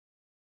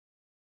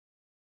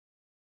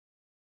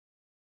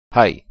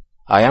Hi,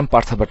 I am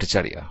Partha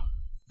Bhattacharya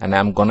and I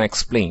am gonna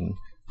explain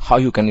how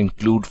you can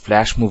include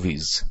flash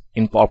movies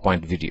in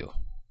PowerPoint video.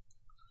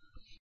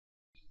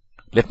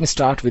 Let me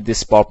start with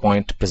this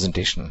PowerPoint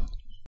presentation.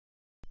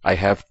 I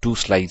have two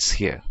slides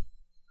here.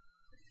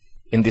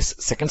 In this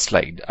second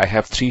slide, I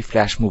have three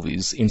flash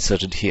movies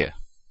inserted here.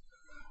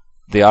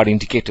 They are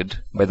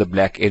indicated by the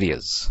black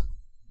areas,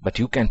 but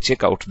you can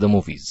check out the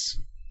movies.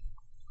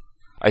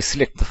 I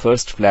select the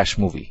first flash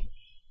movie.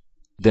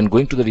 Then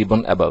going to the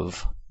ribbon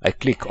above, I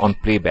click on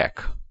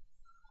Playback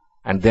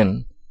and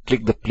then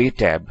click the Play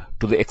tab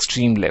to the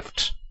extreme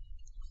left.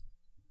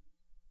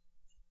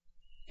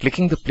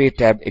 Clicking the Play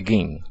tab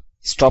again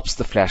stops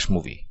the flash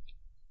movie.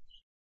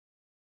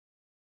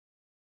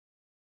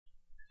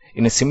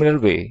 In a similar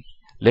way,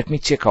 let me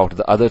check out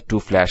the other two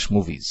flash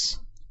movies.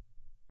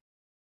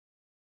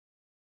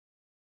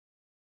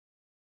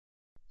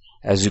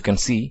 As you can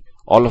see,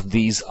 all of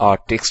these are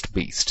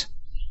text-based.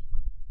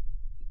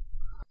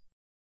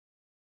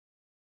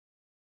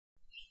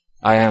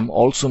 I am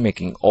also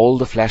making all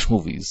the flash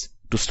movies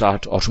to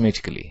start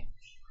automatically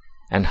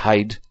and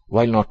hide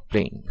while not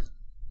playing.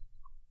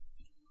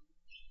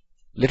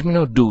 Let me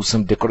now do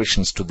some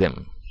decorations to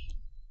them.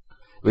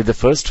 With the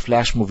first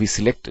flash movie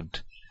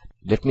selected,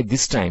 let me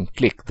this time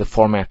click the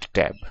Format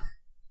tab.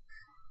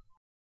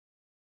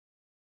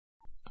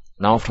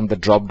 Now from the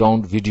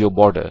drop-down video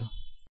border,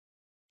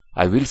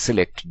 I will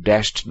select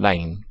dashed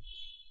line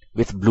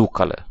with blue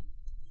color.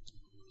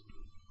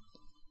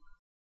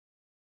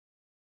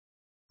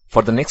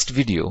 For the next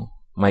video,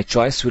 my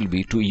choice will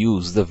be to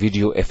use the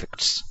video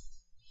effects.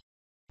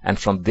 And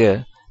from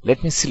there,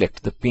 let me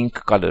select the pink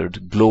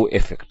colored glow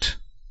effect.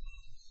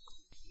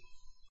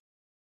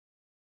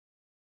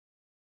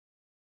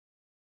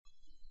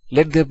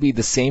 Let there be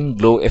the same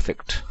glow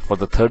effect for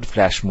the third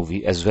flash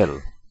movie as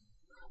well,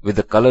 with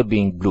the color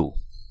being blue.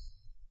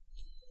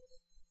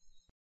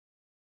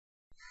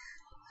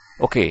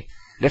 Okay,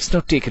 let's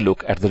now take a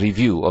look at the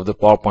review of the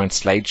PowerPoint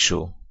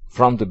slideshow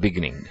from the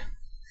beginning.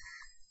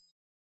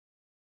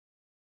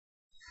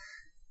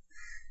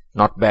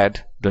 Not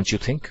bad, don't you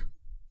think?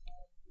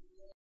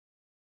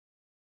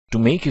 To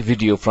make a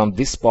video from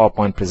this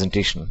PowerPoint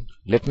presentation,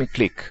 let me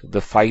click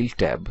the File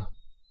tab,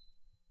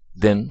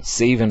 then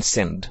Save and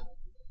Send,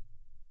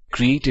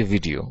 Create a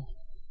Video,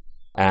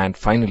 and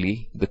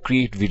finally the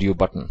Create Video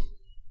button.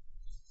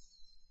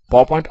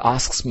 PowerPoint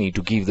asks me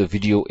to give the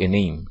video a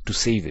name to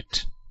save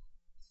it.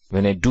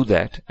 When I do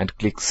that and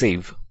click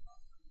Save,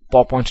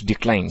 PowerPoint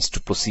declines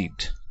to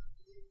proceed.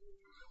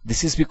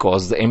 This is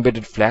because the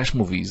embedded flash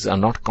movies are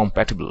not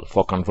compatible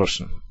for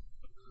conversion.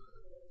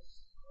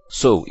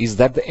 So, is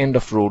that the end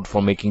of road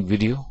for making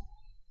video?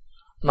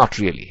 Not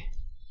really.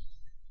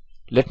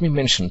 Let me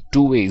mention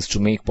two ways to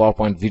make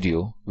PowerPoint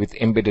video with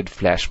embedded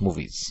flash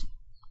movies.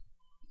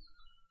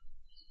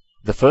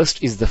 The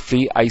first is the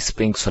free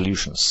iSpring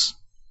solutions.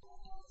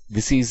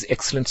 This is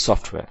excellent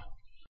software.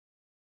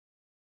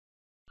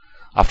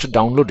 After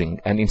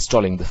downloading and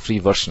installing the free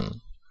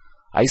version,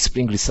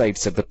 iSpring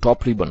resides at the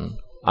top ribbon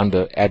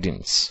under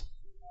Add-ins.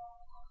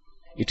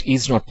 It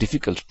is not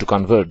difficult to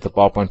convert the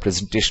PowerPoint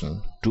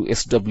presentation to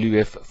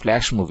SWF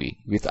flash movie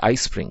with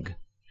iSpring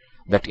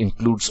that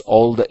includes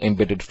all the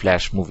embedded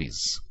flash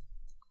movies.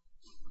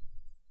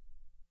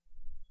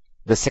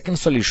 The second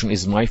solution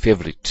is my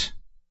favorite.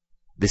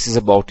 This is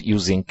about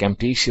using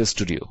Camtasia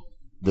Studio,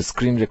 the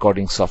screen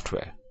recording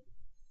software.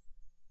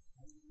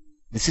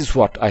 This is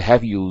what I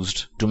have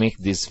used to make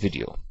this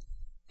video.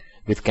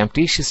 With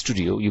Camtasia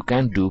Studio, you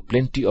can do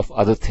plenty of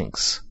other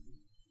things,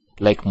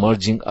 like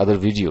merging other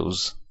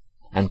videos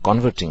and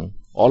converting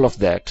all of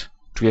that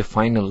to a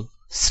final,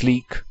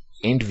 sleek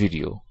end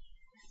video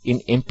in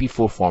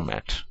MP4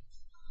 format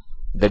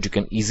that you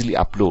can easily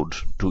upload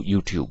to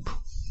YouTube.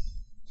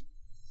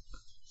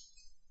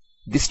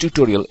 This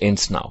tutorial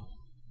ends now.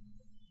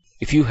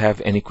 If you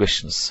have any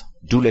questions,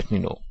 do let me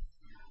know.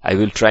 I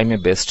will try my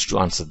best to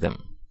answer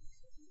them.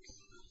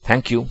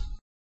 Thank you.